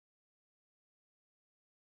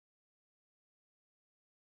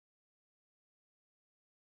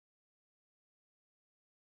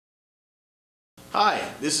Hi,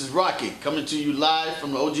 this is Rocky coming to you live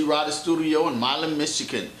from the OG Rider Studio in Milan,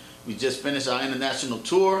 Michigan. We just finished our international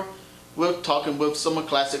tour. We're talking with some of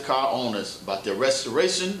classic car owners about their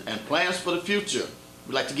restoration and plans for the future.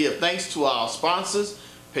 We'd like to give thanks to our sponsors,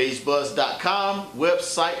 PageBuzz.com,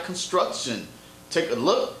 Website Construction. Take a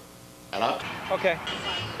look at our... Okay.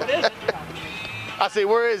 I say,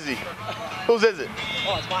 where is he? Whose is it?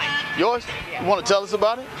 Oh, it's mine. Yours? Yeah. You want to tell us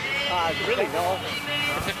about it? Really no.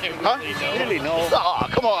 Huh? Really no. Oh,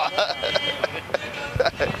 come on.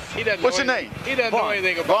 What's your name? He doesn't know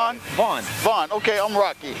anything about Vaughn? Vaughn. Okay, I'm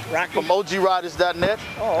Rocky. Rocky. From OGRiders.net.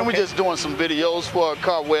 Oh, okay. And we're just doing some videos for our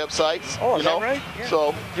car websites. Oh, is that right? Yeah. So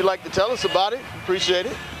if you'd like to tell us about it, appreciate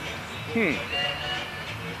it.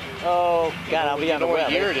 Oh God, I'll be on the web.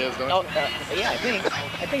 what year it is, don't you? Oh, yeah, I think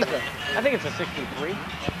it's a 63.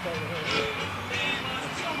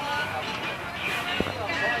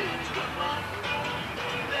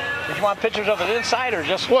 Did you want pictures of it inside or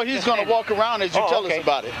just? Well, he's going to walk around as you tell us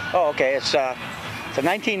about it. Oh, okay. It's a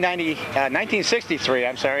 1963.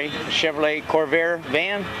 I'm sorry, Chevrolet Corvair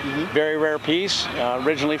van. Very rare piece.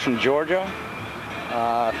 Originally from Georgia.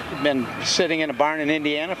 Been sitting in a barn in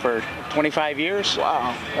Indiana for 25 years.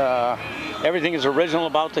 Wow. Everything is original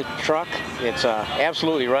about the truck. It's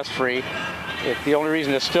absolutely rust-free. The only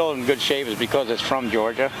reason it's still in good shape is because it's from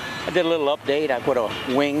Georgia. I did a little update. I put a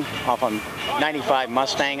wing off a 95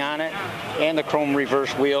 Mustang on it and the chrome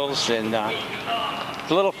reverse wheels and the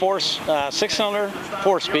little 6-cylinder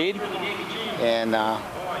 4-speed. And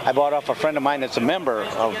I bought off a friend of mine that's a member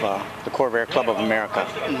of the Corvair Club of America.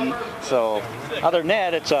 So other than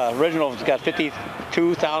that, it's original. It's got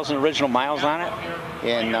 52,000 original miles on it.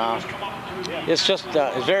 And it's just,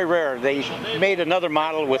 it's very rare. They made another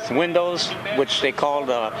model with windows, which they called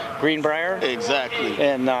Greenbrier. Exactly.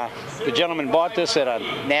 And the gentleman bought this at a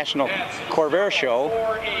national Corvair show,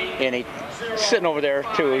 and he's sitting over there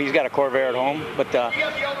too. He's got a Corvair at home, but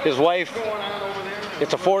his wife,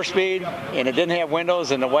 it's a 4-speed, and it didn't have windows,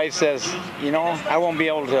 and the wife says, you know, I won't be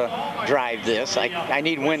able to drive this. I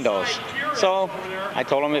need windows. So I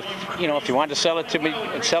told him, if you want to sell it to me,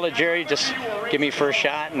 sell it, Jerry, just give me first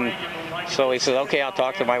shot. And so he said, okay, I'll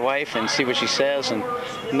talk to my wife and see what she says. And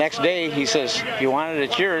next day he says, you want it,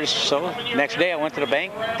 it's yours. So next day I went to the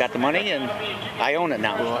bank, got the money, and I own it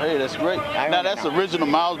now. Well, hey, that's great. Now that's original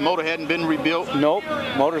miles. Motor hadn't been rebuilt. Nope,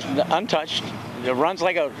 motor's untouched. It runs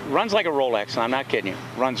like a Rolex. I'm not kidding you.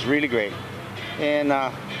 Runs really great. And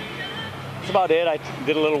that's about it. I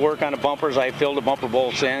did a little work on the bumpers. I filled the bumper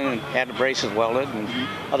bolts in and had the braces welded. And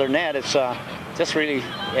other than that, it's just really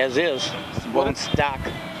as is. Well, stock.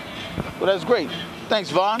 Well, that's great. Thanks,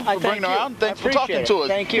 Vaughn, for bringing her out. Thanks for talking to us.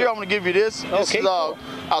 Thank you. Here, I'm going to give you this. This is our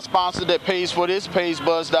sponsor that pays for this,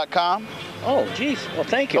 PageBuzz.com. Oh, geez. Well,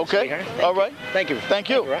 thank you. Okay. Thank All you. right. Thank you. Thank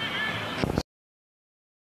you. Thank you.